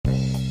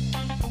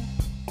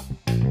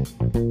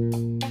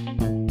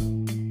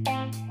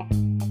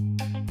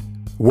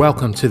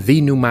Welcome to the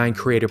New Mind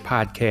Creator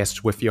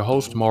podcast with your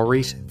host,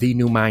 Maurice, the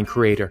New Mind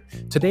Creator.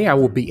 Today, I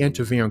will be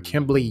interviewing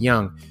Kimberly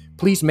Young.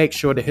 Please make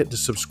sure to hit the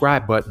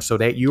subscribe button so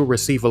that you'll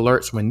receive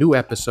alerts when new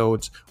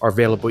episodes are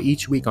available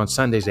each week on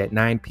Sundays at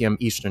 9 p.m.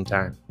 Eastern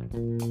Time.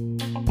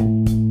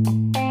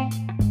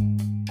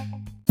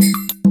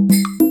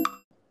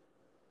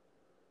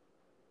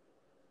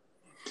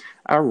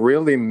 I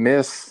really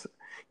miss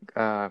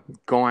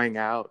going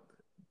out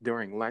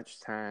during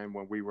lunchtime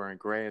when we were in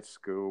grad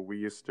school. We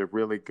used to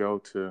really go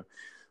to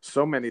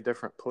so many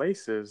different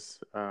places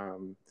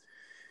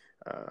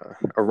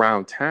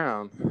around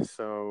town.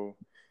 So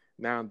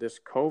now this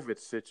COVID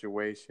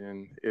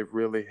situation, it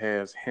really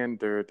has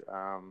hindered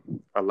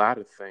a lot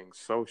of things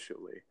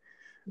socially.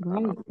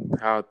 Right.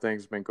 How have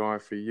things been going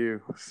for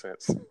you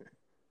since?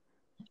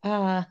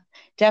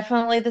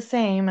 Definitely the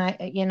same.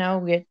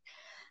 We're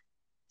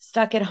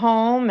stuck at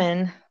home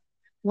and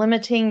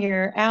limiting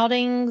your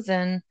outings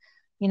and,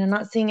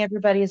 not seeing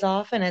everybody as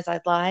often as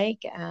I'd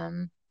like.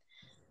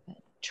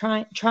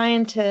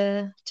 Trying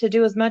to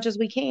do as much as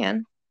we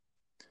can.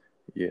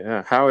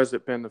 Yeah. How has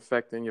it been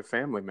affecting your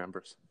family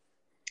members?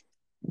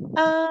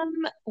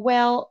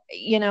 Well,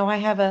 I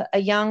have a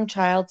young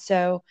child,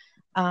 so,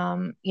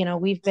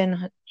 we've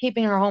been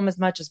keeping her home as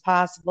much as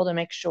possible to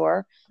make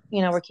sure,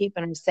 we're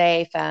keeping her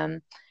safe.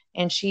 And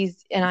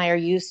she's and I are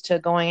used to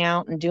going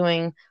out and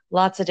doing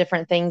lots of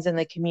different things in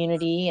the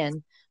community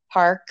and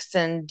parks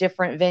and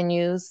different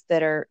venues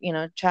that are,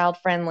 child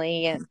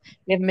friendly, and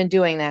we haven't been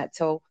doing that.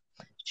 So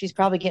she's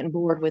probably getting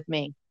bored with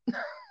me.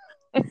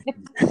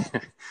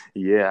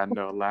 Yeah, I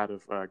know a lot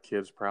of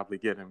kids probably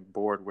getting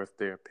bored with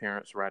their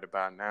parents right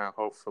about now.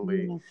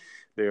 Hopefully, Yeah.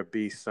 there'll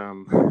be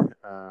something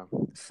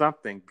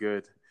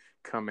good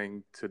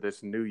coming to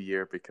this new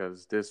year,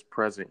 because this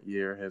present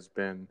year has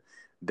been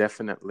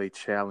definitely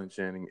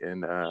challenging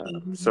in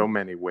so Mhm.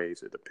 many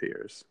ways, it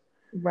appears.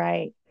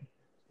 Right.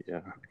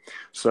 Yeah.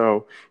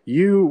 So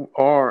you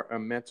are a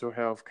mental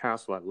health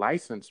counselor, a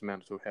licensed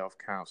mental health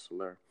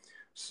counselor.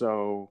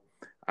 So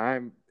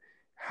I'm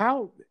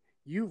how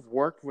you've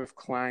worked with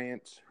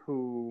clients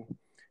who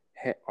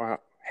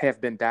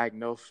have been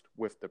diagnosed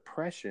with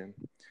depression.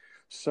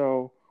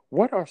 So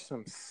what are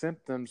some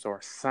symptoms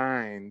or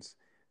signs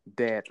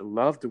that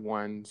loved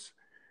ones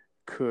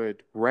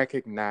could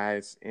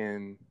recognize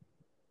in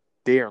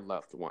their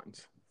loved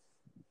ones?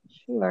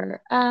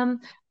 Sure.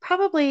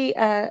 Probably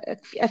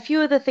a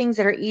few of the things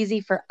that are easy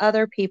for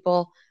other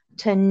people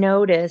to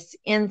notice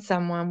in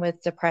someone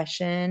with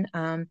depression.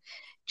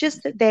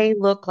 Just that they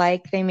look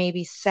like they may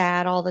be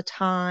sad all the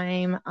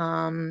time,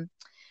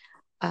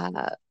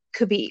 uh,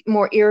 could be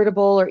more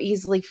irritable or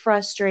easily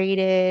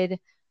frustrated,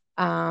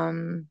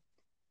 um,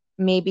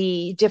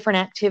 maybe different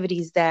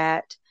activities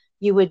that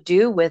you would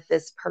do with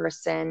this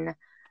person,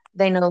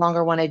 they no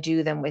longer want to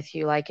do them with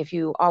you. Like if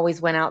you always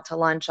went out to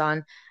lunch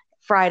on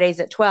Fridays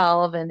at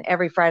 12 and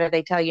every Friday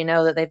they tell you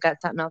no, that they've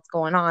got something else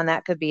going on,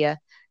 that could be a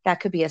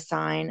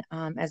sign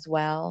as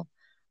well.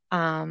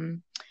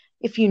 Um,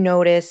 if you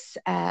notice,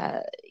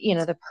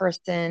 the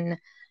person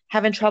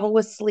having trouble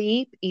with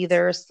sleep,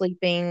 either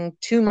sleeping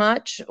too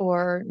much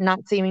or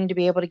not seeming to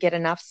be able to get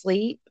enough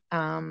sleep,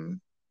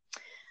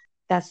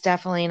 that's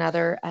definitely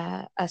another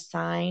a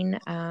sign.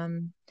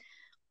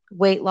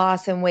 Weight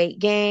loss and weight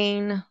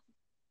gain,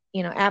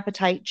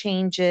 appetite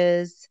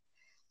changes.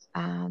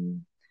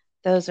 Um,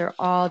 those are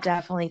all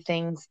definitely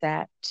things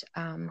that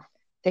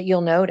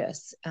you'll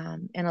notice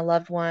in a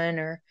loved one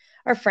or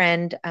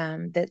friend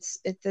that's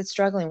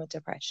struggling with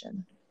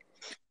depression.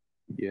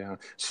 Yeah.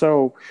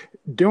 So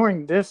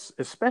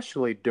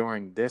especially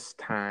during this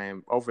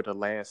time, over the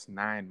last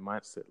 9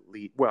 months at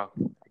least, well,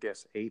 I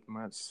guess 8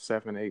 months,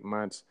 7, 8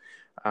 months,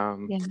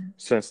 um, Yeah.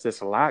 since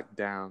this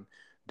lockdown,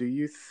 do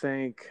you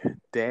think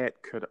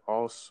that could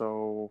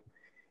also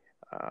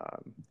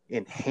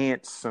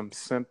enhance some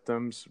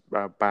symptoms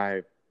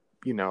by,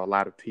 a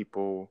lot of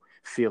people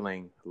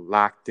feeling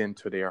locked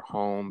into their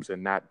homes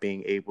and not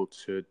being able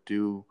to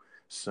do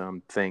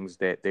some things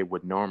that they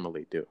would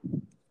normally do?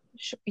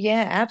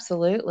 Yeah,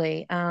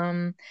 absolutely.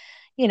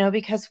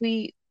 Because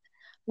we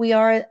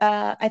are,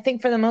 I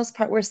think for the most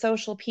part, we're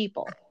social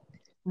people.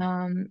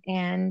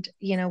 And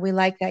we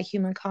like that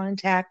human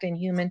contact and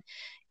human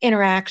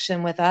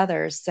interaction with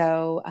others.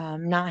 So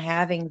not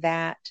having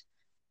that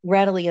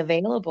readily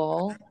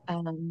available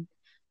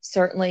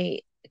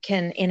certainly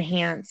can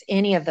enhance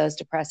any of those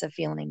depressive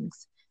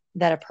feelings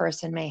that a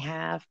person may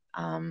have,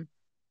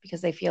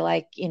 because they feel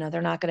like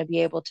they're not going to be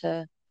able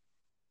to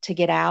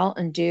get out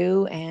and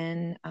do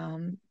and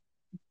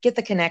get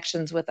the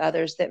connections with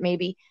others that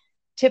maybe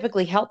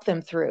typically help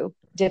them through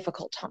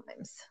difficult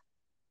times.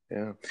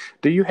 Yeah.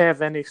 Do you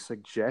have any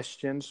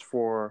suggestions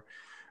for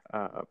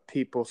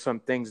people, some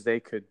things they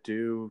could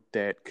do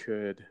that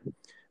could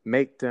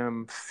make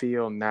them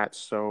feel not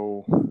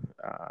so,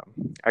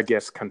 I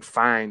guess,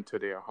 confined to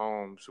their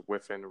homes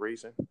within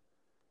reason?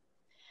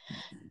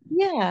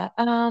 Yeah,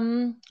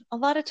 a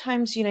lot of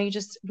times,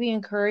 we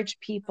encourage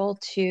people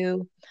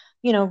to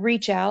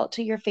reach out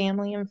to your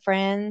family and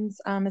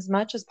friends as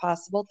much as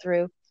possible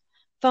through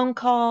phone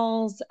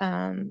calls,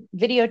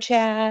 video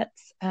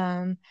chats.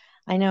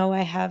 I know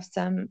I have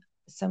some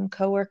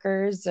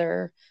coworkers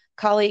or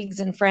colleagues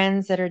and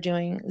friends that are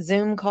doing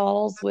Zoom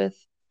calls with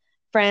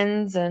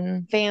friends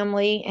and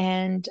family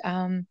and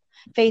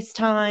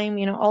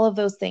FaceTime. All of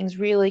those things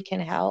really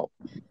can help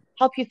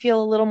you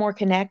feel a little more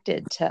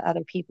connected to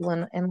other people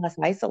and less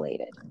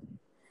isolated,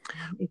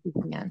 if you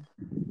can.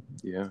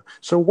 Yeah.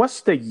 So,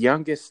 what's the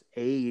youngest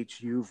age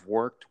you've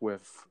worked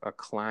with a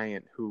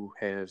client who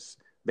has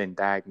been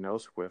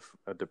diagnosed with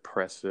a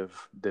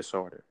depressive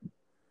disorder?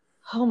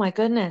 Oh my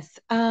goodness.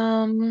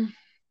 Oh,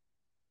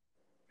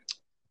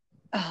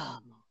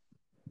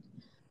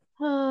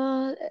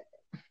 uh,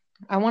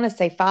 I want to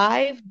say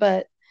 5,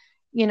 but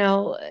you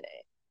know,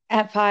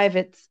 at 5,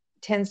 it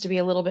tends to be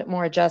a little bit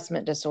more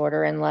adjustment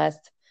disorder and less,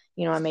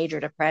 a major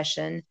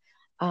depression.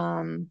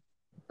 Um,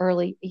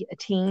 Early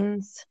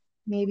teens,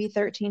 maybe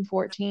 13,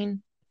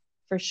 14,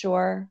 for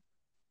sure.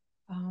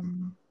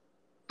 Um,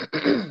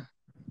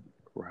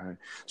 Right.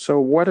 So,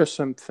 what are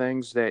some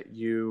things that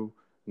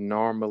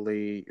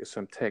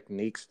some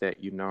techniques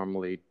that you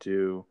normally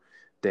do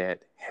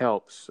that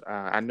helps?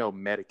 I know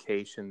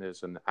medication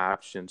is an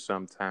option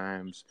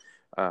sometimes,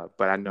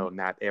 but I know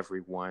not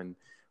everyone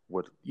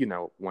would,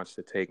 wants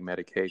to take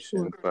medication.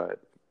 sure. But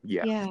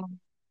yeah. Yeah,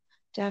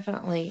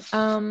 definitely.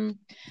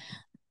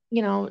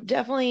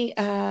 Definitely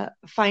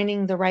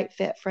finding the right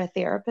fit for a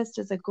therapist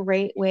is a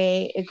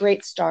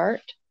great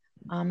start,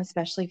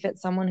 especially if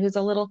it's someone who's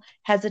a little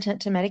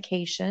hesitant to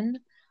medication.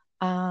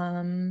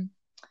 Um,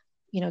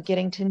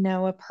 Getting to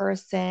know a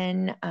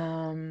person,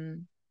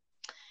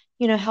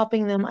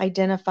 helping them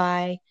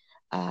identify.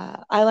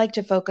 I like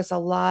to focus a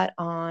lot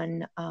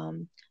on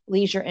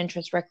leisure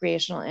interests,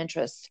 recreational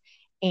interests,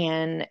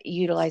 and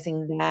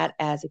utilizing that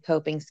as a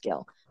coping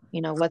skill.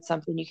 What's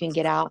something you can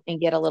get out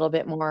and get a little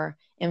bit more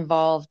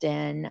involved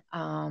in.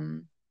 Uh,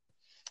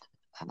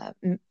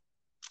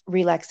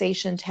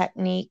 Relaxation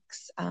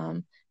techniques,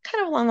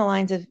 kind of along the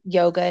lines of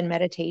yoga and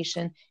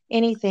meditation,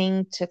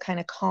 anything to kind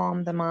of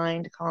calm the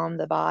mind, calm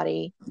the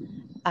body.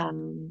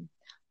 Um,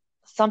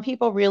 some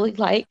people really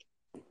like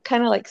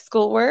kind of like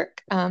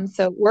schoolwork,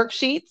 so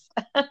worksheets,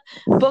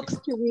 books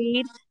to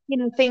read,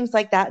 things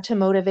like that to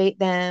motivate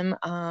them,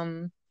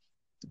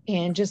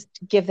 and just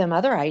give them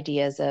other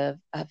ideas of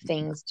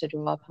things to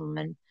draw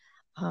upon.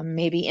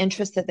 Maybe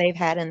interests that they've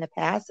had in the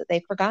past that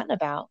they've forgotten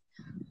about.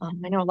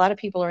 I know a lot of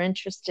people are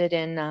interested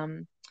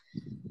in,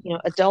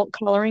 adult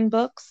coloring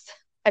books.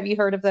 Have you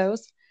heard of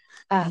those?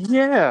 Uh,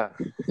 Yeah.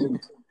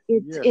 it's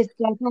Yeah. it's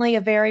definitely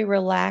a very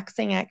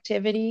relaxing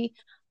activity,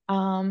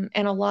 and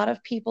a lot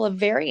of people of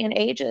varying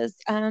ages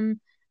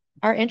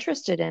are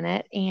interested in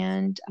it.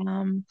 And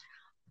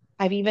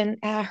I've even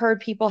heard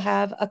people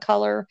have a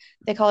color,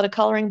 they call it a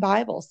coloring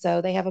Bible.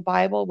 So they have a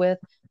Bible with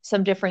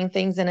some different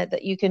things in it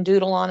that you can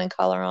doodle on and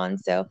color on.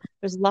 So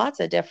there's lots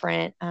of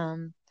different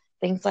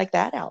things like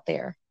that out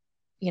there,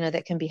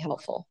 that can be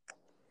helpful.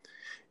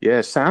 Yeah.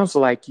 It sounds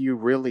like you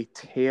really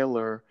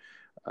tailor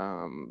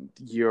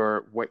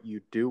your what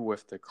you do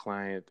with the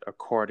client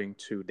according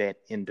to that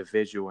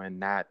individual and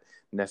not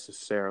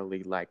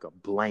necessarily like a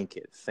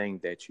blanket thing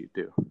that you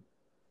do.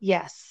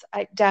 Yes,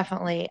 I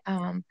definitely.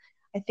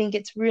 I think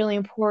it's really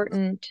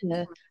important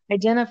to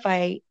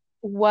identify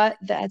what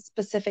that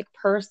specific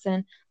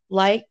person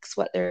likes,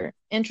 what their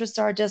interests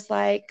are,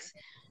 dislikes,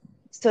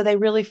 so they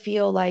really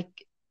feel like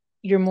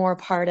you're more a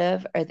part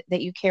of, or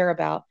that you care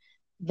about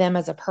them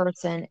as a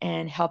person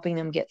and helping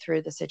them get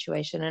through the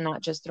situation, and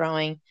not just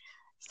throwing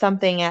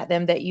something at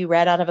them that you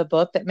read out of a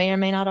book that may or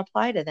may not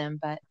apply to them,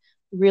 but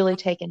really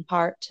taking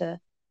part to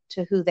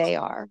who they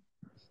are.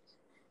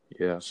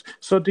 Yes.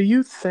 So, do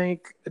you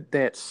think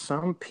that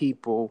some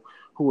people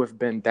who have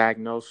been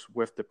diagnosed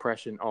with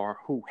depression or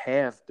who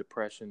have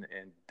depression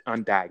and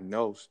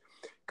undiagnosed,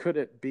 could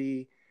it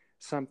be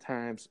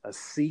sometimes a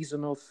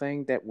seasonal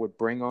thing that would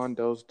bring on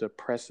those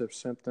depressive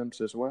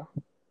symptoms as well?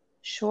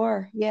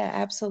 Sure. Yeah,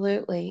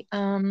 absolutely.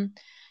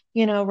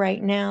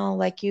 Right now,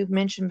 like you've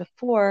mentioned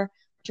before,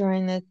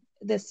 during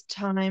this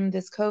time,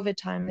 this COVID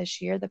time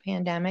this year, the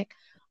pandemic,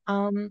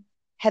 um,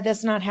 had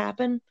this not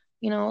happened,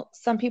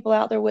 some people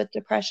out there with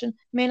depression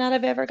may not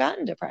have ever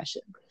gotten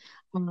depression.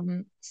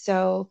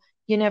 So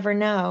you never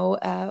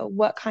know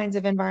what kinds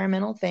of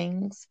environmental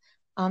things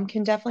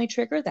can definitely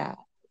trigger that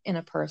in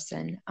a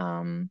person.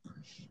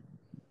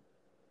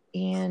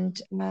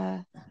 And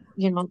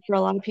for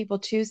a lot of people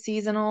too,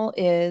 seasonal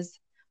is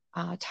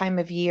time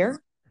of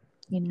year.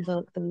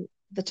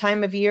 The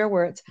time of year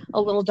where it's a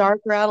little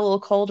darker out, a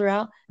little colder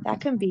out, that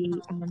can be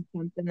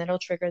something that'll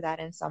trigger that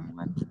in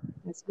someone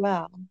as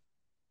well.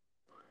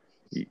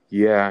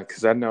 Yeah,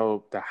 because I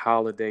know the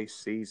holiday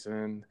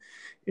season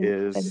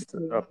Yes, thank is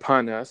you.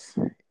 upon us,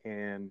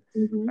 and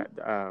Hmm.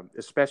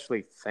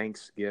 especially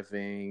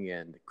Thanksgiving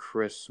and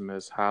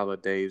Christmas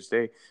holidays,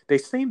 they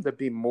seem to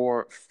be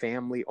more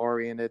family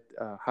oriented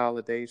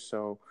holidays.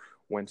 So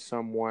when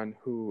someone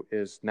who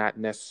is not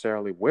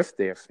necessarily with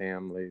their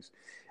families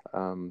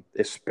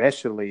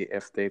especially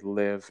if they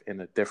live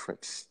in a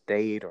different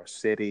state or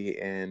city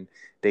and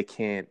they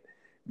can't,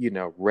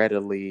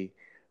 readily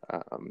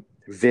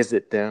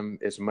visit them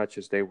as much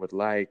as they would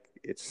like.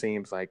 It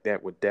seems like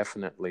that would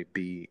definitely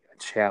be a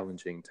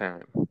challenging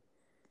time.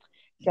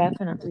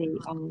 Definitely.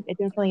 It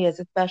definitely is,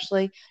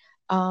 especially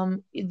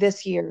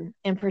this year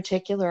in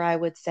particular, I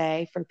would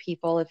say for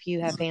people, if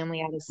you have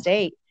family out of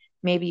state,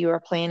 maybe you are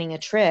planning a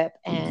trip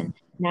and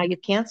now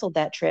you've canceled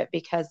that trip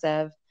because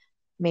of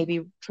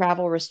maybe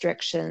travel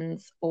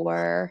restrictions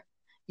or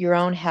your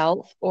own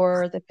health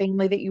or the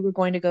family that you were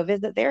going to go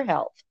visit their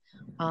health.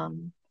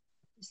 Um,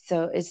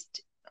 so it's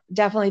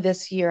definitely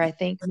this year, I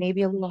think,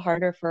 maybe a little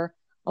harder for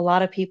a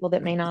lot of people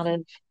that may not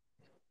have,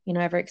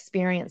 ever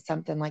experienced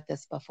something like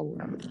this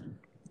before.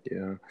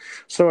 Yeah.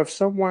 So if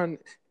someone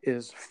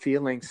is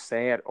feeling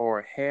sad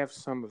or have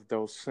some of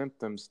those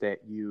symptoms that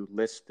you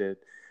listed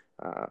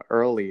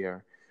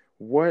earlier,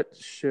 what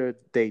should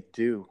they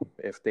do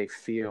if they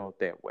feel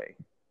that way?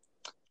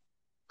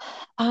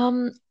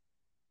 Um,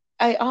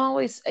 I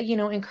always,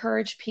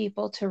 encourage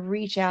people to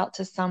reach out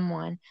to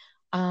someone.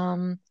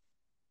 Um,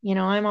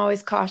 I'm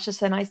always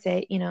cautious and I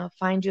say,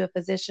 find you a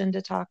physician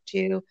to talk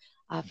to,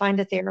 find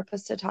a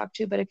therapist to talk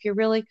to. But if you're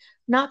really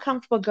not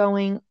comfortable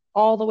going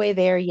all the way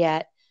there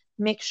yet,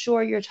 make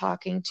sure you're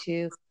talking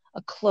to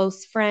a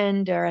close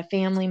friend or a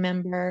family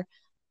member,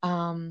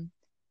 um,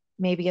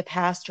 maybe a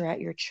pastor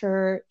at your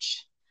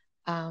church,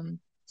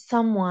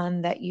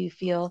 someone that you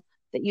feel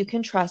that you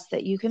can trust,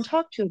 that you can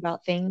talk to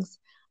about things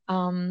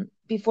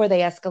before they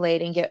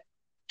escalate and get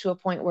to a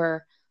point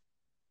where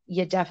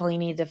you definitely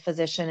need a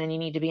physician and you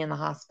need to be in the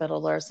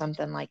hospital or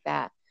something like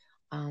that.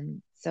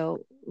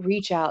 So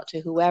reach out to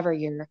whoever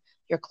your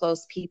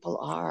close people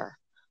are,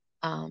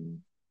 um,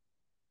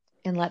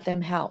 and let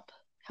them help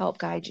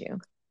guide you.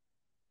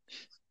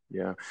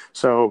 Yeah.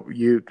 So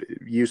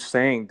you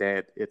saying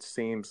that it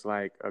seems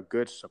like a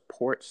good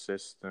support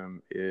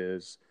system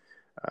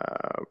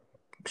uh,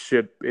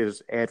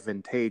 is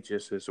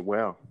advantageous as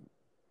well.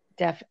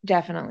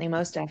 Definitely,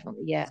 most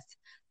definitely, yes.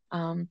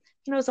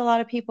 As a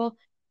lot of people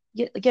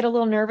get a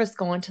little nervous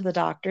going to the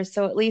doctor,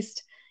 so at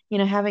least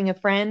having a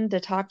friend to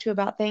talk to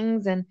about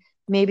things, and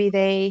maybe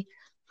they,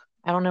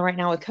 I don't know right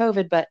now with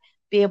COVID, but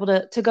be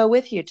able to go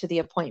with you to the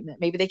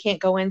appointment. Maybe they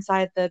can't go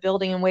inside the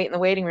building and wait in the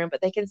waiting room,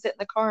 but they can sit in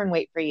the car and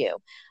wait for you.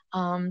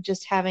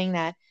 Just having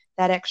that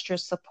extra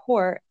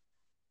support,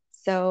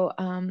 so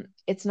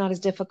it's not as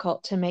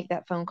difficult to make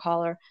that phone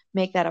call or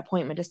make that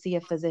appointment to see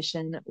a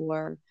physician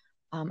or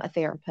a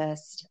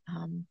therapist,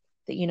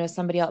 that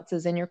somebody else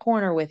is in your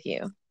corner with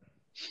you.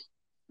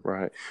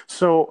 Right.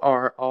 So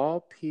are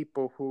all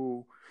people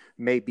who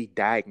may be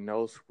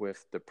diagnosed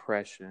with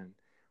depression,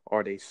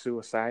 are they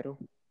suicidal?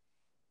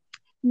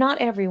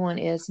 Not everyone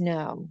is,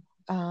 no.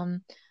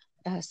 Um,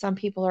 some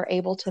people are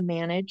able to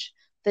manage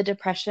the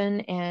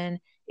depression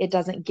and it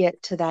doesn't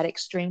get to that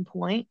extreme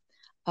point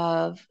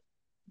of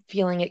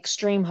feeling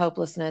extreme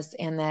hopelessness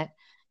and that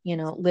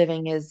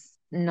living is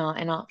not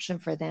an option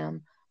for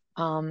them.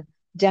 um,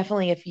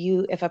 Definitely,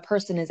 if a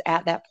person is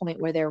at that point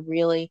where they're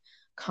really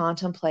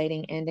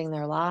contemplating ending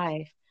their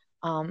life,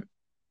 um,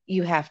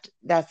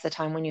 that's the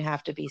time when you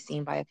have to be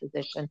seen by a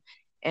physician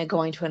and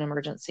going to an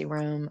emergency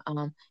room.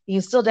 You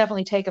can still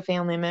definitely take a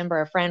family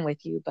member, a friend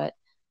with you, but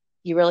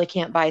you really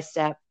can't bypass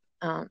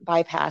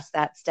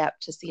that step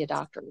to see a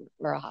doctor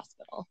or a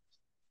hospital.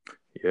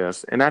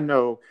 Yes. And I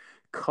know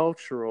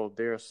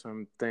there are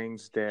some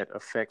things that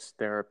affects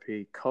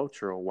therapy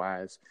cultural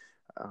wise.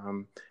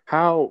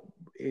 How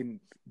in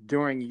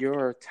during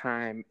your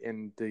time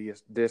in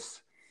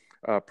this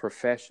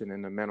profession,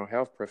 in the mental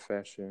health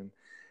profession,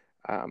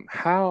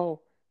 how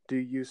do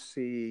you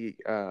see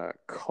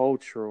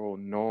cultural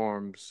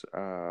norms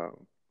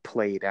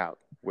played out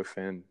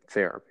within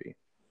therapy?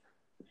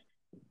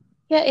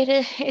 Yeah,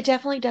 it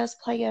definitely does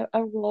play a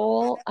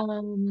role.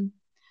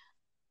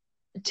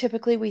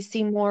 Typically, we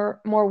see more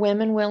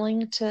women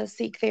willing to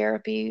seek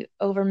therapy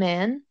over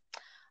men.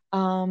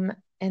 Um,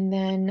 and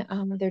then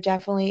there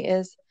definitely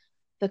is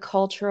the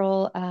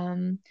cultural,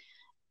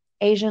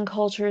 Asian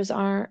cultures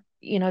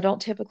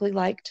don't typically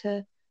like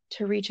to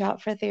reach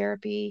out for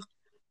therapy.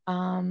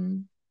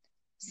 Um,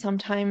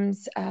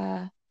 Sometimes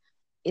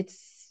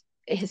it's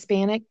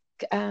Hispanic,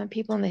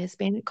 people in the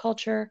Hispanic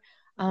culture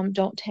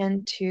don't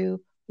tend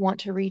to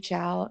want to reach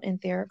out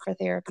for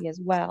therapy as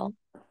well.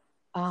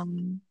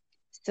 Um,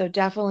 so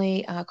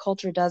definitely,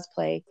 culture does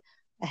play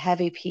a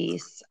heavy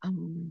piece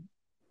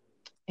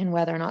in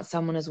whether or not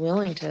someone is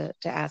willing to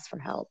ask for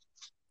help.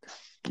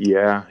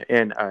 Yeah,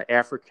 and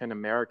African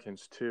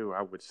Americans too,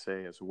 I would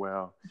say as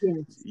well.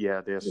 Yes.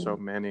 Yeah, there's Yeah. so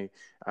many.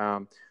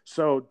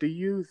 So do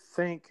you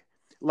think,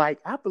 like,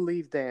 I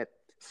believe that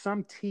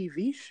some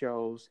TV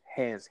shows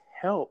has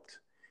helped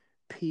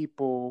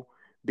people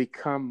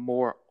become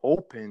more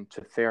open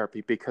to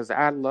therapy because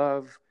I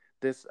love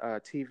this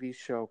TV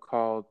show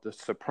called The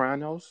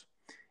Sopranos,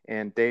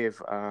 and it's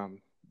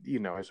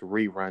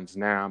reruns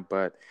now,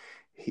 but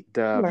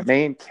the Sure.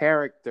 main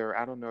character,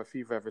 I don't know if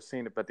you've ever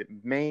seen it, but the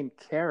main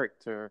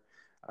character,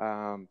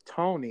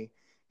 Tony,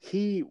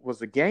 he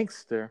was a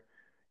gangster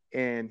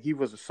and he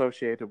was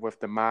associated with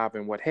the mob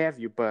and what have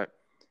you, but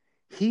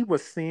he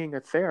was seeing a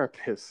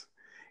therapist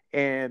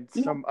and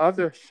Yeah, some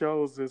other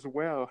shows as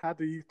well. How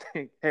do you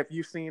think? Have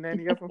you seen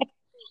any of them?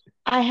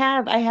 I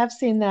have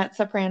seen that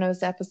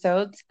Sopranos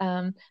episodes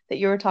that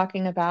you were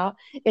talking about.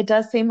 It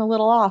does seem a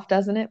little off,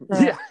 doesn't it, for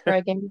Yeah.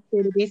 a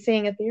gangster to be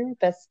seeing a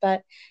therapist,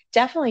 but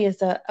definitely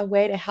is a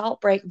way to help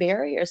break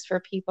barriers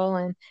for people.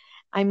 And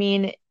I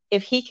mean,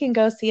 if he can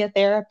go see a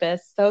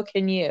therapist, so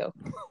can you.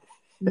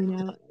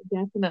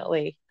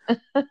 Definitely.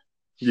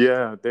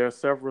 Yeah, there are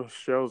several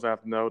shows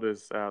I've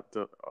noticed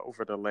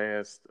over the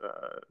last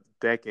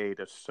decade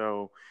or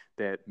so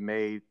that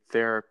made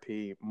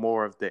therapy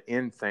more of the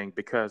in thing.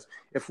 Because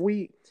if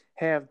we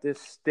have this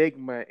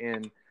stigma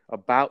in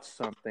about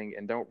something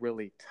and don't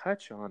really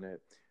touch on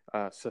it,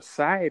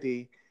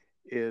 society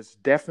is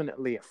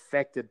definitely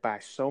affected by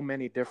so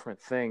many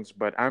different things.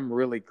 But I'm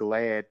really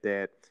glad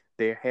that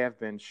there have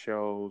been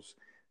shows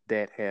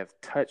that have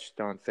touched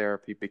on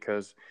therapy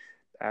because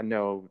I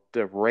know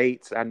the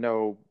rates. I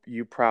know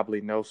you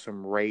probably know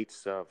some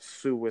rates of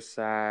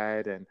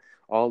suicide and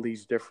all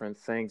these different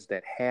things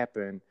that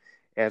happen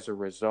as a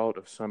result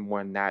of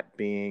someone not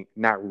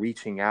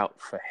reaching out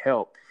for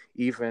help.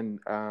 Even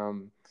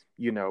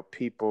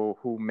people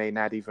who may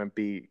not even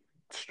be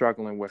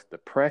struggling with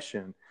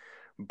depression,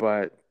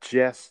 but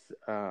just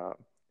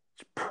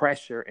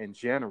pressure in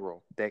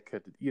general that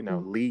could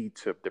Mm. lead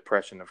to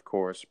depression, of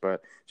course.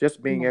 But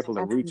just being Yes, able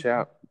to reach absolutely.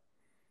 out.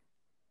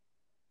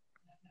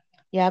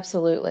 Yeah,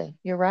 absolutely.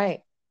 You're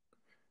right.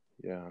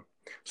 Yeah.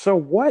 So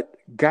what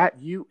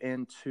got you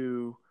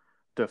into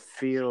the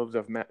field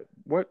of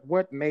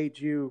what made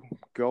you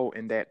go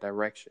in that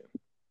direction?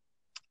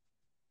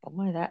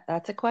 Boy,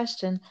 that's a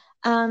question.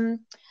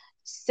 Um,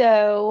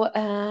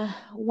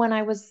 when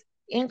I was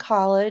in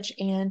college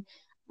and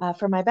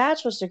for my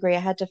bachelor's degree, I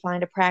had to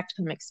find a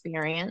practicum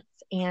experience,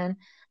 and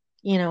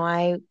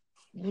I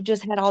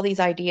just had all these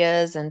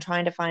ideas and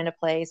trying to find a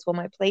place. Well,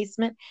 my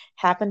placement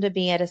happened to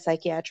be at a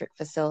psychiatric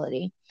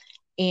facility,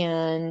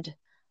 and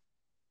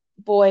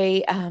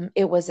boy,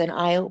 it was an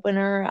eye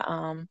opener.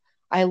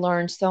 I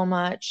learned so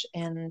much,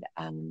 and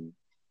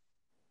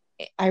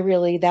I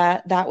really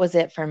that was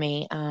it for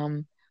me.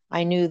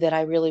 I knew that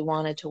I really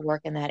wanted to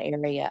work in that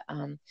area.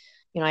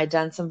 I'd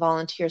done some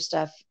volunteer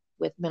stuff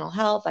with mental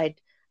health, I'd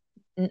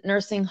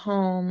nursing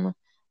home,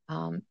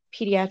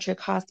 pediatric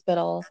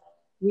hospital,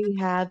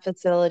 rehab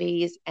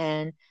facilities,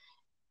 and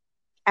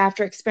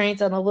after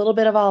experiencing a little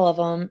bit of all of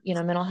them,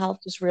 mental health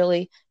just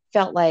really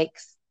felt like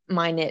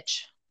my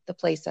niche, the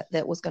place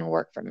that was going to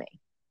work for me.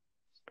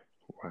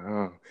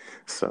 Wow.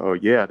 So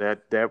yeah,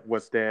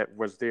 was there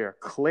a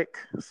click,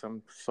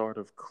 some sort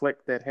of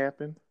click that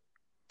happened?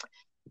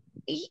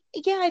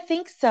 Yeah, I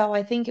think so.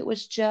 I think it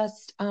was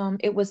just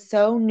it was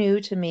so new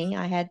to me.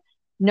 I had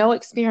no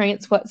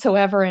experience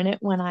whatsoever in it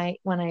when I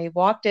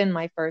walked in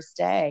my first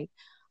day.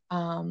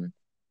 Um,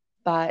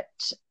 but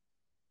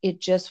it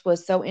just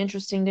was so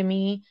interesting to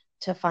me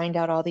to find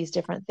out all these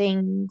different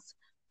things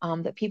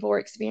that people were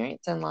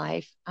experiencing in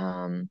life.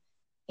 And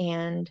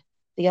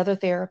the other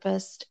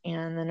therapist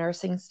and the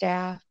nursing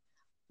staff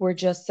were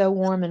just so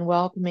warm and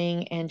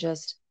welcoming and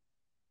just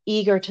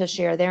eager to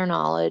share their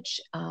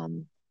knowledge.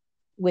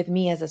 With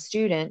me as a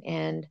student,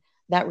 and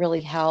that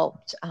really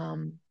helped.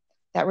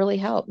 That really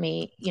helped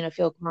me,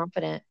 feel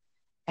confident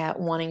at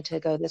wanting to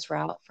go this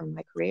route for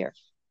my career.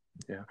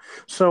 Yeah.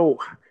 So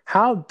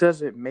how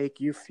does it make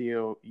you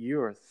feel,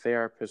 you're a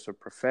therapist or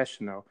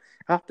professional,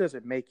 how does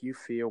it make you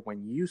feel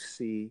when you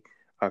see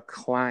a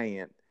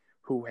client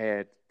who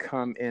had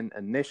come in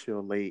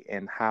initially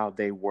and how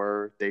they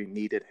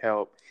needed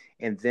help,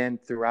 and then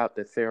throughout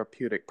the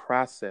therapeutic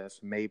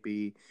process,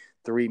 maybe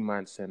 3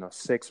 months in or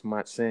 6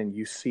 months in,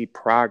 you see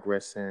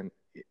progress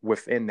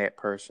within that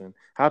person.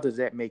 How does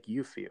that make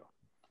you feel?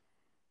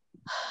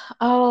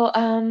 Oh,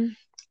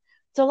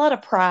 it's a lot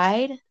of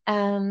pride.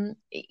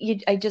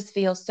 I just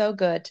feel so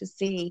good to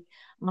see.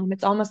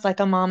 It's almost like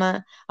a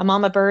mama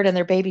bird and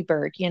their baby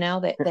bird.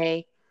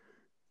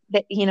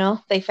 That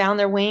they found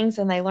their wings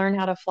and they learn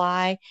how to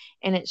fly,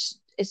 and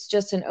it's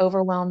just an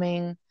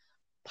overwhelming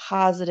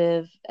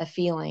positive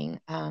feeling.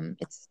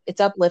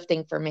 It's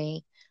uplifting for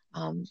me,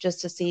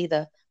 just to see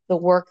the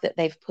work that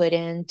they've put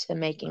into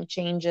making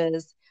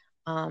changes,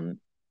 um,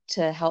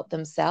 to help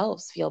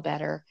themselves feel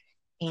better,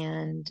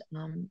 and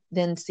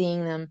then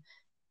seeing them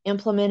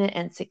implement it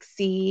and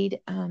succeed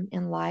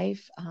in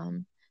life.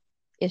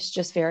 It's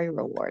just very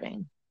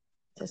rewarding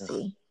to Yes.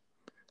 see.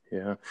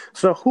 Yeah.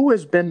 So who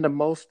has been the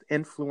most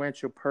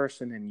influential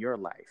person in your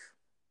life?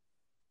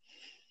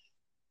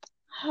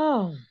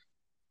 Oh,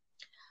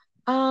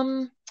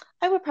 um,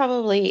 I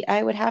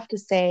would have to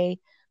say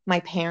my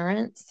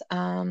parents.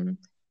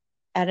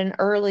 At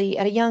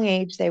a young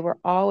age, they were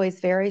always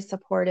very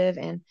supportive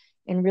and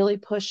really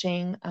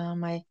pushing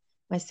my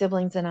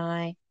siblings and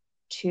I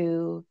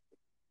to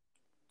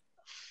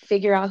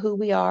figure out who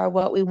we are,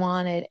 what we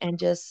wanted, and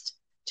just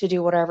to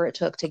do whatever it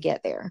took to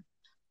get there.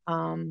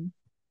 Um,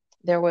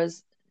 there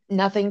was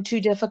nothing too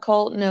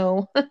difficult,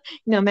 no,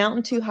 no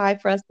mountain too high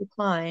for us to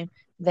climb.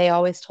 they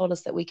always told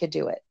us that we could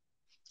do it.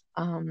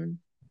 Um,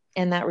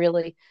 and that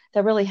really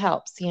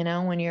helps,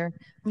 when you're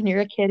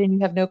a kid and you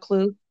have no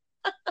clue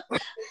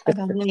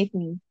about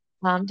anything.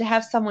 To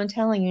have someone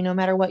telling you no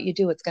matter what you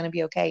do, it's going to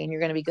be okay and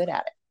you're going to be good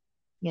at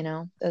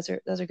it. Those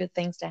are good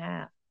things to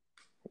have.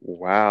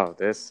 Wow,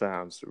 that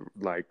sounds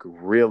like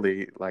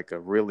a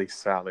really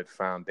solid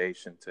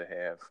foundation to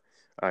have,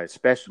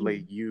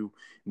 especially Mm. you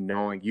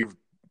knowing you've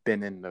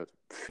been in the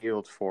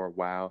field for a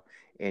while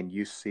and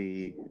you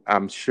see,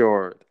 I'm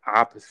sure,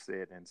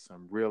 opposite in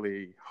some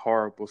really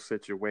horrible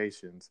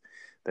situations.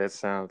 That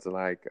sounds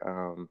like,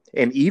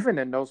 and even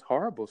in those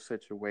horrible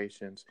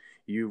situations,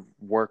 you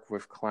work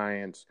with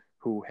clients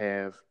who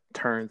have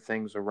turned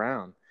things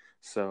around.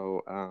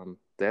 So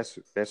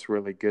that's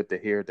really good to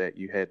hear that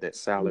you had that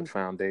Yeah. solid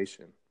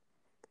foundation.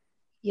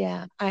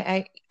 Yeah,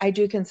 I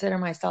do consider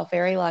myself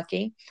very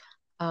lucky,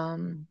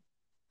 um,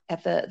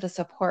 at the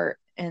support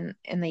and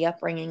the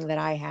upbringing that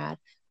I had.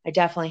 I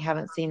definitely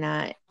haven't seen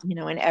that,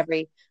 in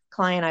every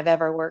client I've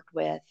ever worked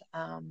with.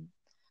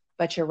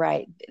 But you're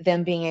right,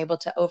 them being able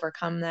to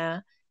overcome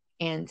that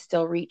and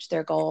still reach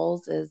their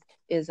goals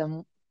is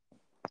um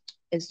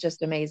is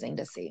just amazing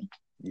to see.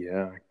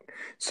 Yeah.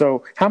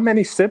 So how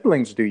many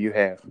siblings do you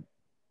have?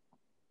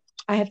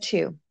 I have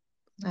two.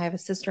 I have a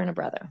sister and a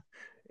brother.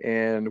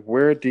 And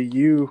where do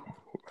you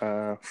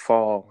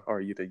fall?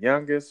 Are you the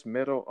youngest,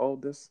 middle,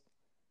 oldest?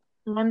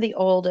 I'm the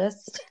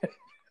oldest.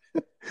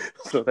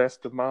 So that's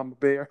the mama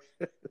bear.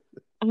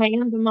 I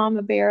am the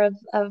mama bear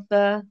of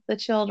the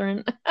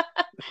children.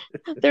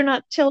 They're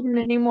not children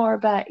anymore,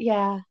 but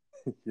yeah,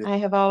 Yeah. I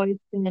have always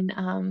been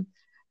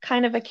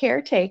kind of a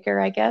caretaker,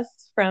 I guess,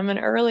 from an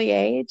early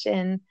age,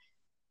 and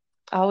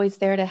always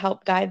there to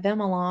help guide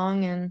them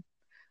along. And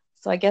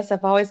so I guess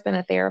I've always been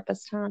a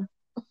therapist, huh?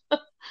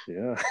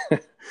 Yeah.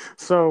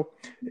 So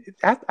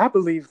I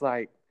believe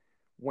like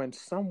when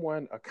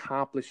someone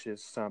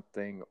accomplishes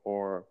something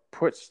or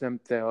put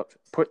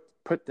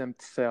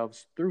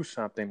themselves through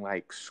something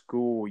like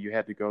school, you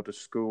had to go to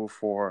school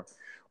for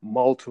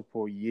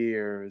multiple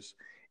years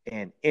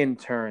and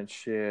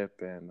internship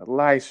and a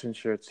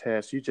licensure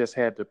test. You just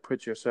had to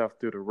put yourself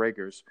through the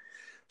rigors.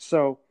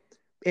 So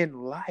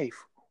in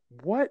life,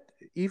 what,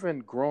 even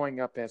growing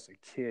up as a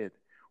kid,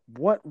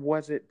 what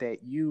was it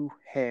that you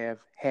have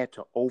had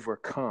to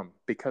overcome?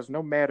 Because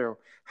no matter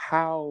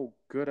how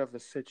good of a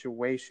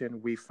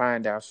situation we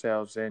find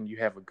ourselves in, you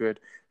have a good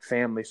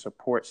family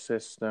support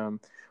system.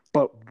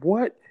 But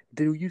what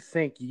do you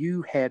think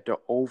you had to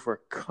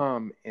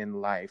overcome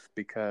in life?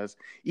 Because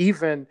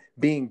even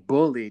being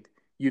bullied,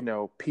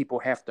 people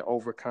have to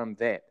overcome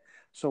that.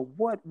 So,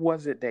 what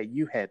was it that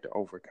you had to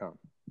overcome?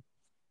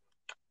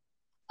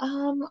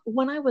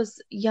 When I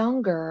was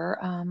younger,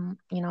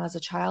 as a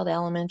child,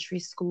 elementary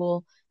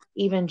school,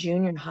 even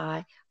junior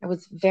high, I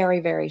was very,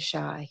 very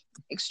shy,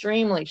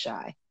 extremely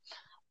shy.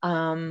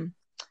 Um,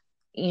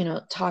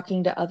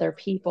 Talking to other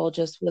people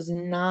just was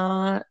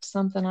not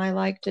something I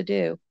like to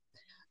do.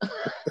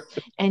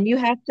 And you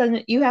have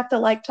to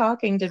like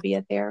talking to be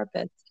a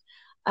therapist.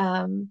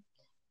 Um,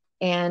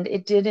 and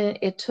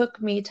it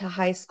took me to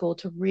high school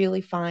to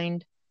really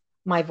find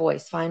my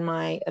voice, find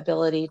my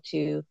ability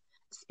to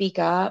speak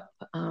up,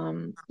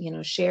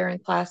 share in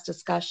class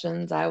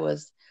discussions. I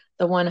was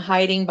the one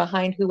hiding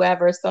behind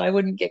whoever so I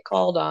wouldn't get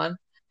called on.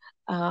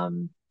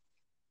 Um,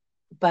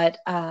 but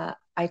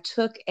I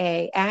took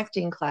a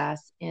acting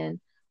class in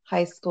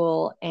high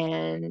school,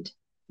 and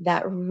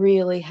that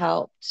really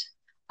helped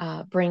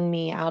bring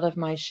me out of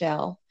my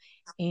shell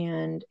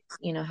and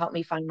help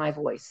me find my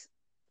voice,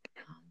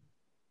 um,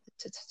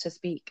 to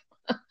speak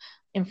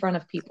in front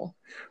of people.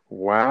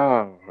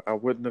 Wow, I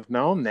wouldn't have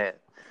known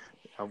that.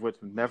 I would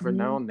have never Yeah.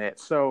 known that.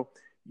 So,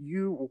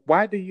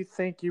 why do you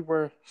think you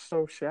were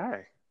so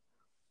shy?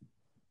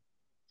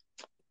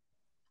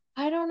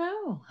 I don't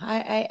know.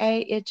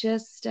 It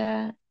just,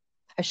 I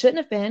shouldn't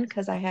have been,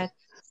 because I had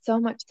so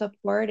much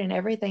support and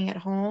everything at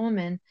home,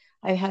 and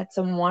I had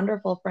some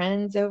wonderful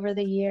friends over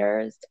the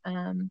years.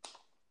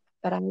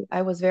 But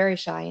I was very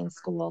shy in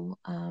school.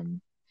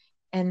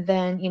 And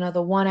then,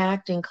 the one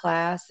acting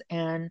class,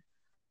 and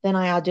then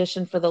I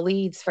auditioned for the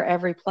leads for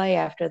every play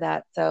after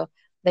that. So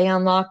they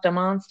unlocked a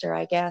monster,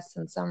 I guess,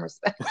 in some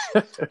respects.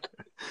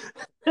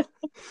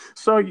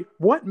 So,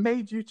 what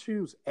made you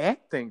choose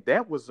acting?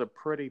 That was a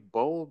pretty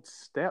bold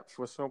step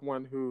for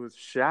someone who's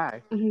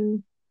shy.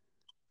 Mhm.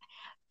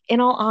 In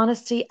all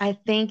honesty, I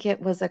think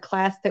it was a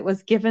class that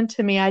was given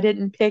to me. I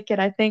didn't pick it.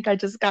 I think I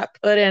just got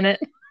put in it.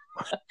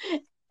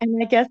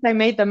 And I guess I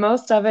made the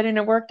most of it and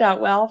it worked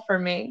out well for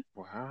me.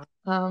 Wow.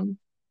 Um,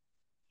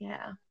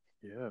 yeah.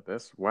 Yeah,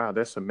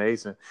 that's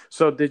amazing.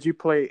 So, did you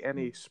play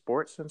any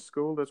sports in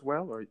school as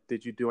well, or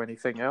did you do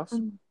anything else?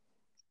 Mm.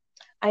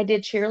 I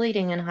did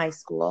cheerleading in high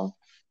school.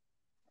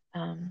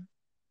 Um,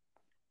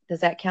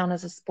 does that count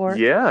as a sport?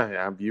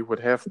 Yeah, you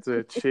would have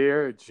to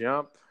cheer,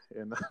 jump,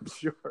 and I'm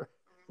sure.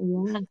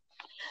 Yeah.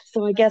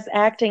 So I guess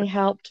acting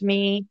helped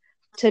me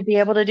to be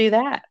able to do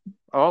that.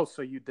 Oh,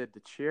 so you did the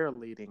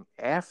cheerleading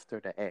after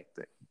the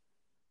acting.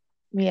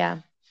 Yeah.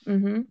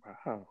 Hmm.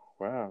 Wow,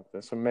 wow,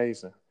 that's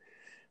amazing.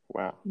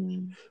 Wow.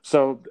 Mm.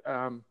 So,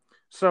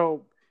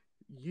 so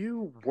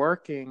you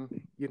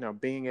working,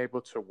 being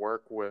able to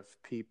work with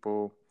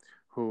people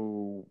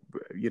who,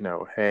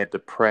 had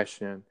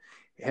depression,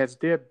 has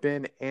there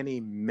been any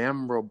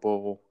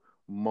memorable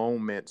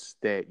moments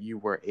that you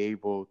were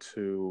able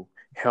to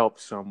help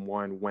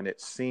someone when it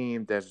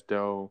seemed as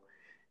though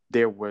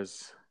there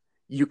was,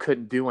 you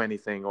couldn't do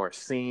anything, or it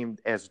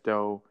seemed as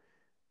though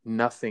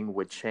nothing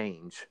would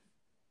change?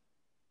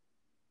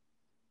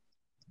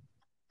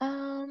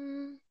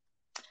 Um,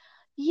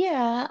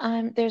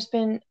 yeah, there's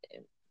been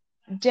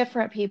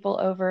different people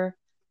over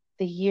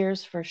the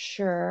years for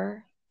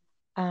sure.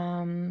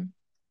 Um,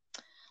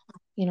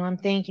 I'm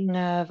thinking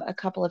of a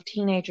couple of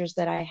teenagers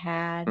that I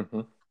had,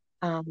 Hmm.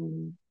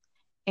 um,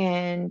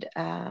 and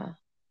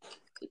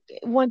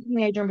one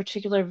teenager in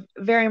particular,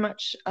 very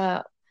much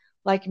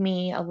like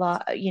me, a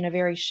lot,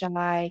 very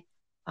shy.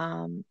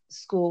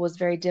 School was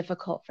very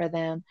difficult for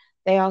them.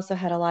 They also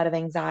had a lot of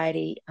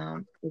anxiety,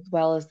 as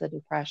well as the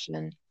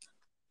depression.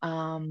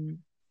 Um,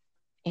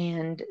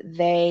 and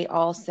they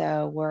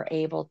also were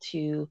able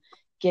to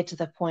get to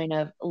the point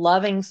of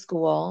loving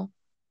school,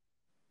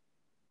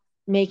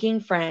 making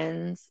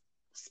friends,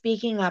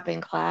 speaking up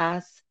in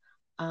class,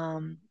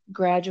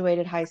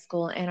 graduated high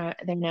school, and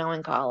they're now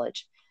in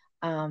college.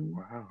 Um,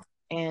 Wow.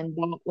 and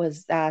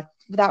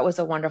that was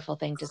a wonderful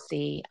thing to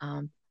see.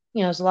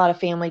 There's a lot of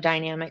family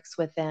dynamics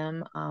with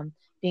them,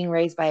 being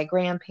raised by a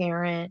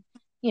grandparent.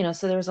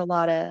 So there's a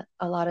lot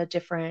of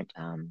different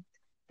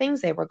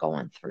things they were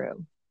going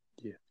through.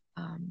 Yeah.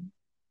 Um,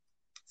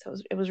 so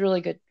it was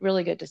really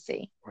good to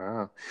see.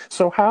 Wow.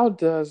 So how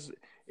does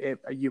it,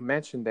 you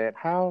mentioned that,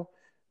 how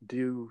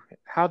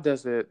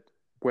does it,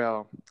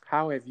 well,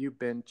 how have you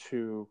been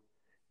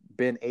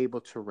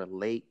able to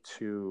relate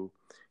to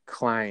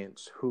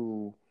clients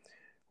who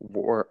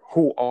are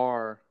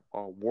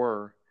or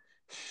were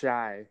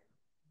shy,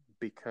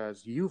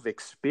 because you've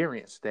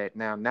experienced that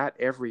now? Not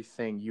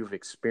everything you've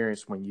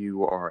experienced when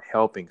you are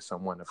helping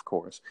someone, of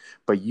course,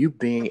 but you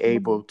being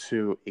able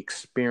to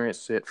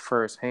experience it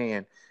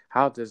firsthand,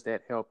 how does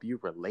that help you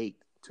relate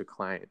to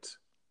clients?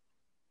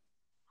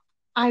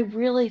 I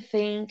really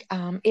think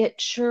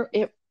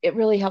it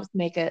really helps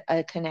make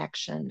a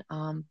connection.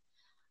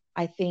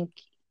 I think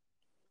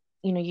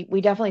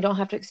we definitely don't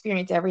have to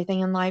experience everything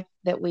in life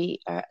that we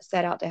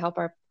set out to help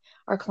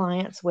our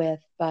clients with,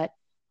 but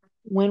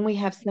when we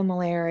have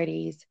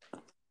similarities,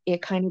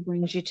 it kind of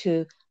brings you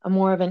to a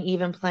more of an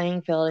even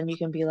playing field, and you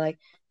can be like,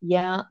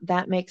 yeah,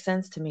 that makes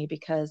sense to me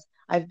because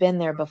I've been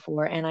there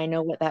before and I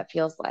know what that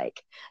feels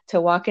like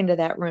to walk into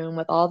that room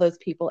with all those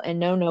people and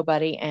know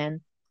nobody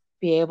and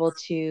be able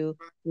to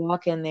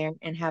walk in there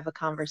and have a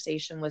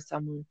conversation with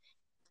someone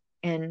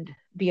and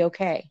be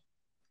okay.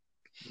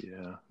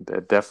 Yeah,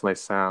 that definitely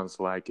sounds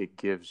like it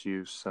gives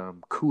you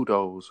some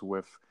kudos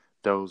with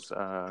those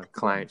Yeah.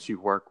 clients you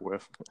work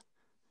with.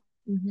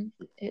 hmm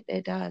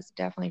it does,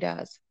 definitely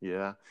does.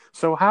 Yeah.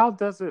 So how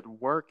does it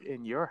work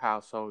in your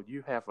household?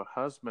 You have a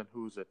husband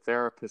who's a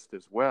therapist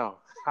as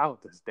well. How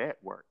does that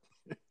work?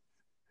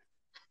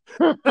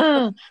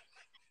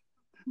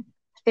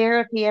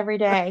 Therapy every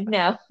day.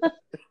 No.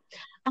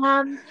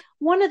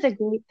 One of the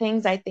great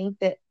things I think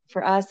that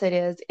for us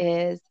it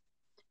is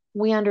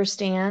we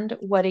understand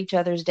what each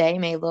other's day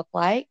may look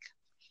like.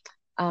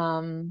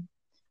 Um,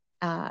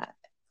 uh,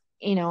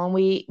 and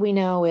we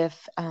know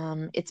if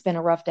it's been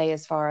a rough day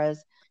as far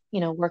as,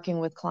 working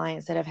with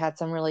clients that have had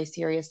some really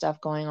serious stuff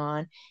going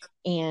on,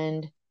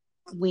 and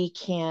we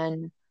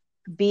can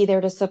be there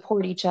to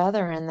support each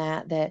other in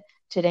that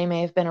today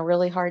may have been a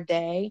really hard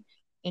day,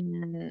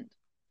 and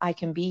I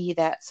can be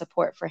that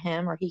support for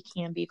him or he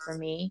can be for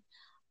me.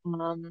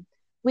 Um,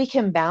 we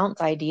can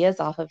bounce ideas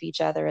off of each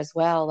other as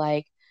well,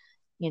 like,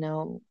 you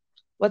know,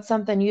 what's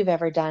something you've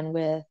ever done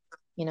with,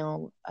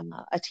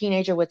 a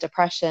teenager with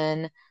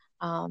depression,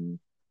 um,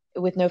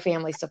 with no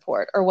family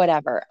support or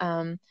whatever.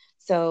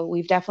 So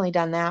we've definitely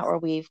done that, where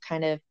we've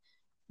kind of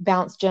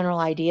bounced general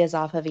ideas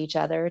off of each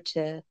other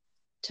to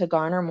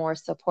garner more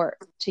support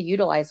to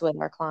utilize with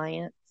our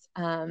clients.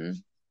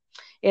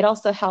 It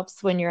also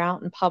helps when you're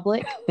out in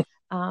public,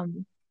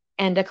 um,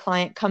 and a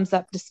client comes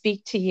up to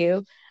speak to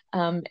you.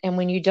 And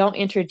when you don't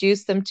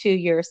introduce them to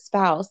your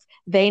spouse,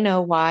 they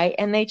know why,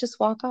 and they just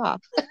walk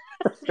off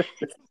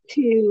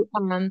to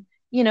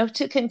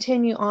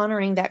continue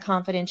honoring that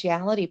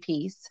confidentiality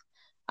piece.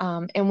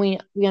 And we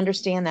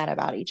understand that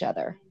about each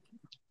other.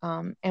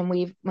 And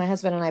my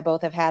husband and I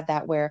both have had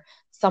that where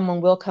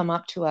someone will come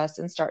up to us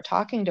and start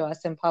talking to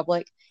us in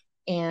public,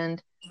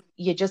 and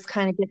you just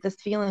kind of get this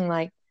feeling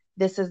like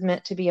this is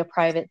meant to be a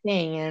private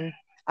thing, and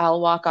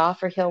I'll walk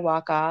off or he'll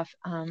walk off.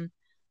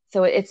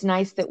 So it's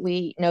nice that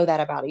we know that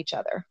about each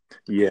other,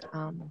 Yeah.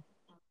 and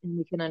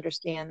we can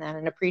understand that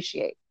and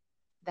appreciate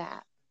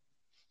that.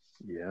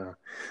 Yeah.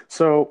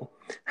 So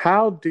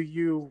how do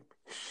you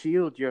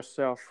shield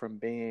yourself from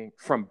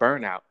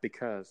burnout?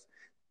 Because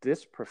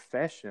this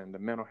profession, the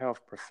mental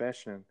health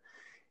profession,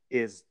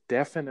 is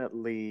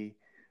definitely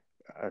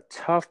a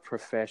tough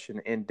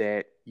profession in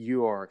that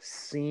you are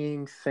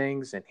seeing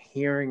things and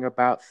hearing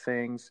about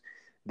things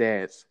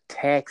that's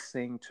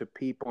taxing to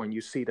people, and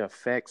you see the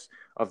effects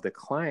of the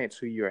clients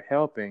who you're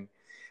helping,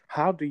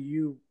 how do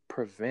you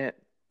prevent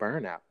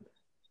burnout?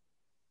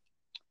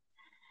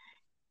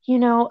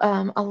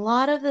 A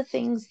lot of the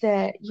things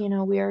that,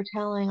 we are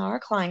telling our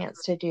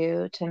clients to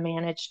do to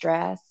manage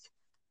stress,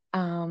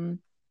 um,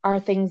 are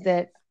things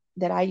that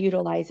I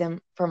utilize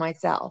them for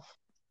myself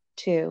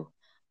too.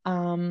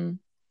 Um,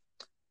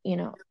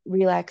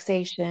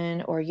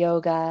 Relaxation or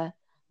yoga,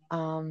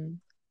 um,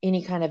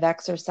 any kind of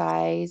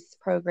exercise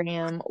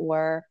program,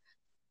 or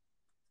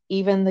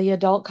even the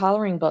adult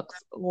coloring books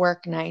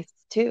work nice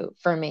too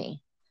for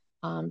me,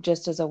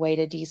 just as a way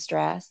to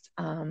de-stress.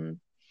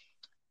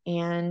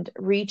 And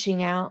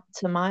reaching out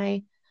to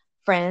my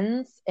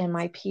friends and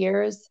my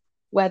peers,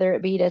 whether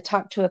it be to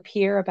talk to a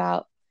peer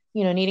about,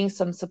 needing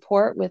some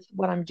support with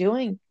what I'm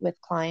doing with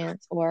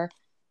clients, or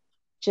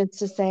just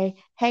to say,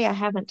 hey, I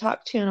haven't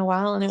talked to you in a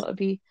while and it would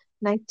be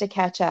nice to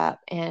catch up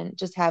and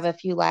just have a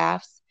few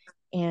laughs.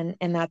 And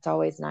that's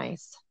always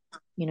nice,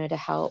 to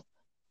help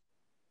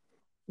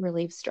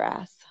relieve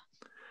stress.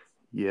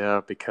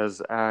 Yeah,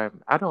 because I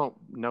don't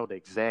know the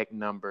exact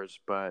numbers,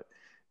 but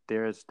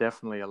there's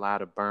definitely a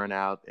lot of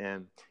burnout,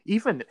 and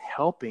even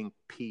helping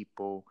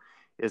people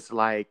is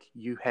like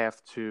you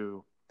have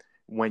to,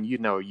 when you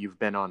know you've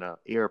been on an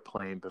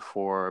airplane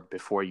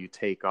before you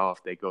take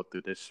off, they go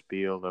through this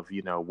spiel of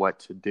what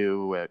to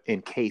do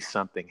in case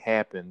something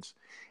happens,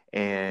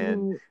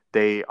 and Right.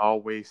 they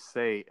always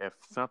say if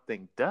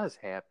something does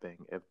happen,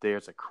 if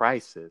there's a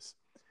crisis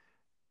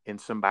in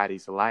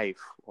somebody's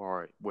life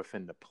or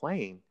within the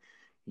plane,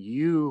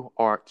 you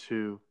are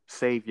to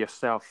save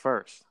yourself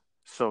first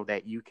so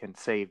that you can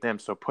save them.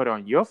 So put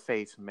on your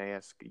face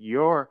mask,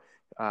 your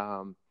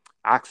um,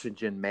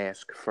 oxygen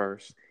mask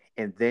first,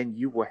 and then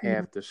you will Yeah,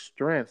 have the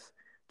strength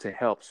to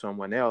help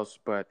someone else.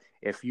 But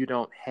if you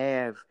don't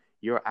have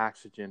your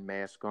oxygen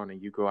mask on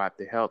and you go out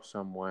to help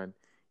someone,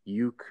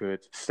 you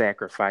could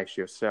sacrifice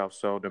yourself.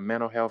 So the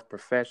mental health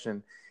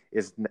profession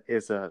is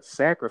a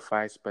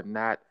sacrifice, but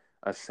not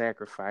a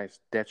sacrifice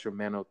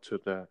detrimental to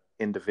the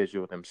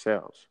individual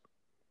themselves.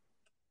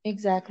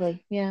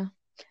 exactly. Yeah,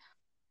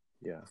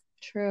 Yeah,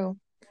 true.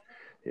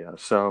 yeah.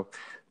 So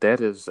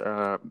that is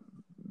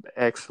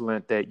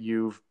excellent that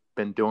you've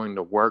been doing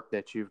the work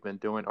that you've been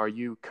doing. Are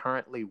you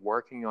currently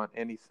working on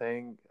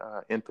anything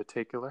in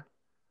particular?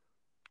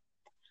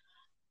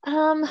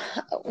 Um,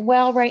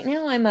 well, right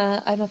now I'm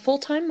a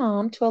full-time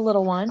mom to a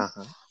little one.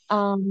 Uh-huh.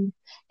 Um,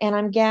 and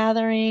I'm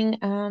gathering,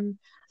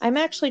 I'm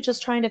actually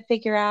just trying to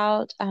figure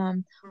out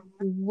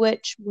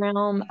which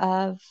realm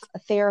of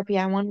therapy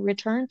I want to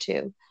return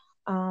to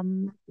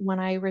when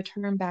I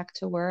return back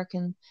to work,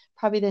 and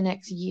probably the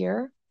next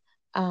year.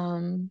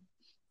 Um,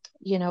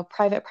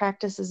 Private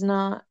practice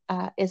isn't,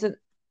 I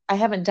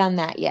haven't done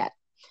that yet.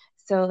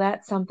 So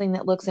that's something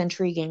that looks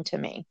intriguing to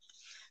me.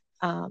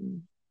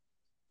 Um,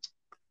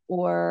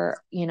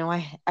 or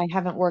I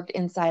haven't worked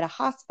inside a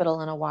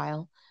hospital in a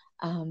while,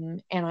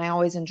 and I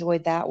always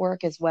enjoyed that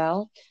work as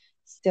well,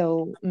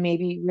 so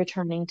maybe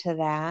returning to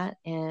that,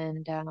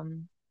 and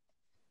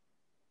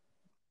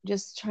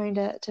just trying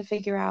to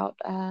figure out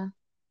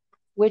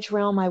which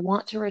realm I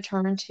want to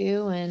return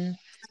to, and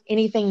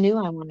anything new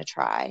I want to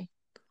try.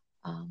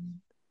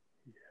 um,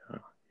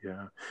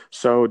 Yeah.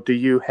 So do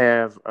you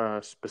have a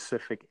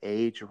specific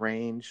age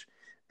range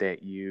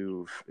that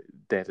you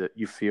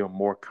feel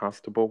more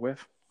comfortable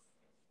with?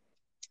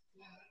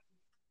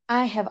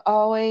 I have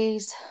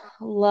always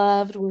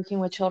loved working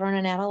with children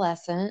and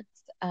adolescents,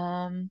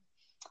 and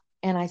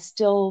I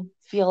still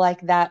feel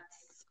like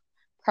that's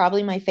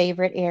probably my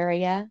favorite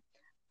area.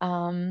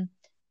 Um,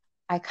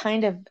 I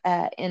kind of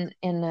in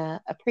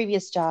a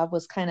previous job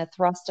was kind of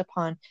thrust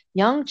upon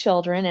young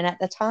children, and at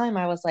the time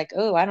I was like,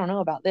 oh, I don't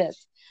know about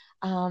this.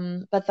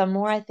 But the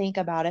more I think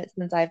about it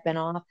since I've been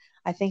off,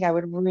 I think I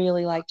would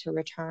really like to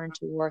return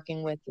to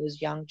working with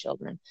those young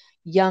children,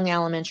 young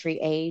elementary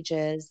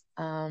ages.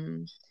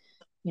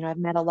 I've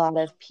met a lot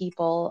of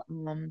people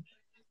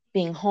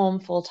being home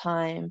full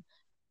time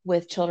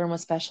with children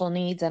with special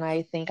needs, and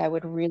I think I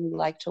would really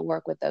like to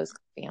work with those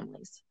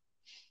families.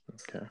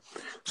 Okay.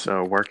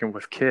 So working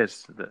with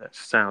kids, that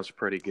sounds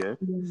pretty good.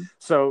 Yeah.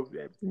 So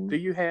Yeah. do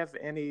you have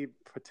any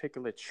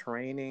particular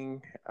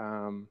training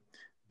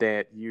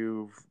that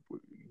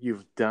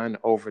you've done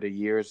over the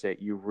years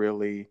that you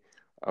really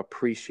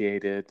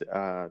appreciated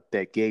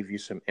that gave you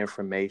some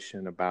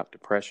information about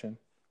depression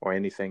or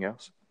anything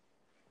else?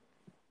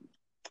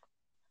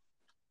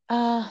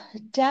 Uh,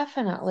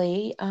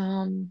 Definitely.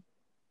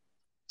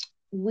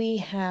 We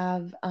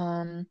have,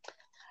 in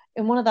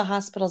one of the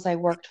hospitals I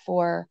worked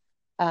for,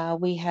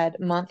 we had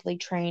monthly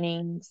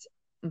trainings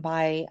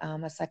by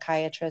a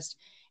psychiatrist,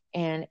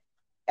 and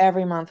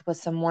every month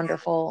was some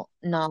wonderful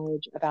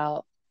knowledge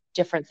about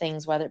different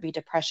things, whether it be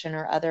depression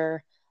or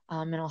other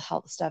mental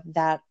health stuff.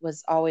 That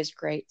was always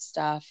great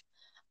stuff.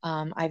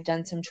 I've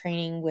done some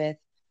training with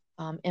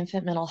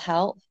infant mental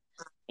health,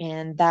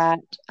 and that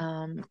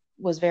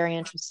was very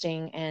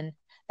interesting. And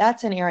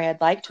that's an area I'd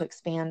like to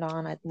expand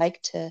on. I'd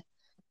like to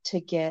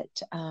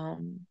get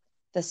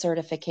the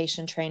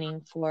certification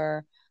training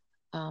for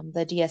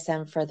the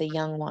DSM for the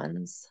young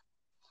ones,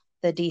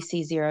 the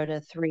DC 0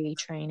 to 3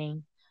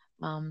 training.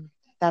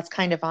 That's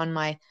kind of on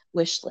my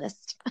wish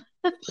list.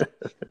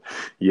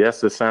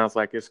 Yes, it sounds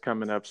like it's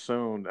coming up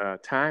soon.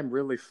 Time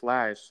really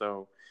flies.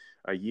 So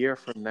a year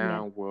from Yeah,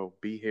 now, we'll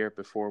be here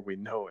before we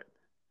know it.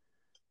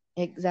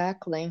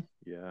 exactly.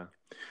 Yeah.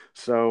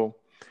 So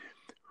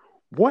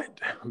what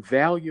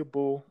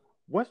valuable,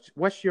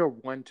 what's your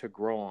one to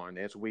grow on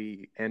as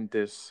we end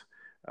this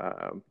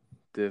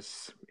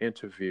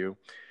interview?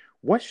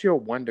 What's your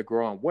one to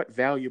grow on? What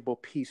valuable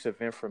piece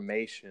of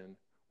information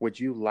would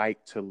you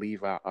like to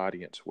leave our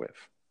audience with?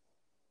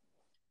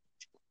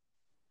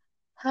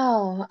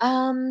 Oh,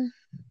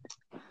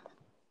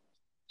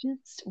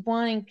 just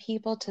wanting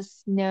people to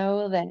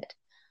know that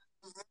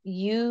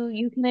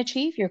you can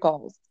achieve your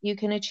goals. You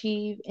can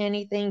achieve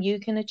anything. You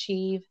can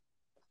achieve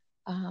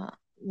uh,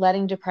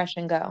 letting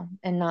depression go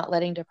and not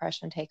letting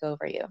depression take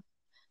over you.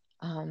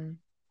 Um,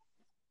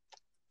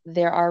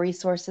 there are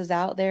resources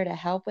out there to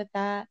help with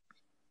that.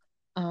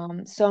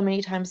 So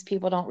many times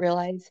people don't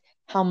realize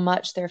how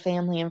much their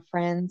family and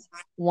friends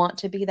want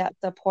to be that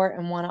support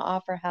and want to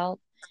offer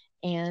help,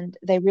 and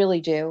they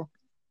really do.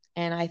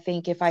 And I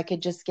think if I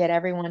could just get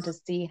everyone to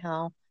see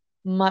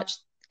much,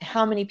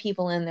 how many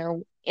people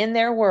in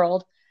their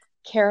world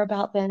care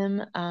about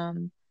them,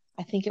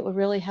 I think it would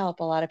really help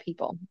a lot of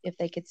people if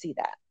they could see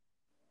that.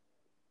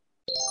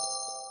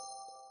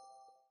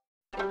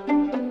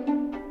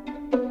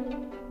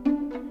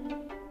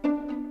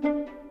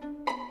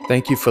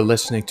 Thank you for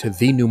listening to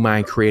the New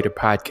Mind Creator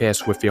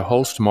podcast with your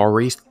host,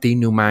 Maurice, the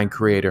New Mind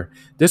Creator.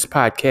 This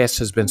podcast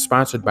has been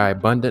sponsored by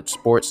Abundant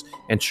Sports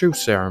and True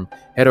Serum.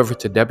 Head over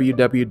to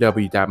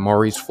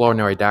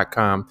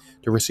www.mauriceflournoy.com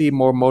to receive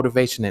more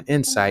motivation and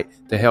insight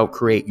to help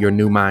create your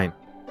new mind.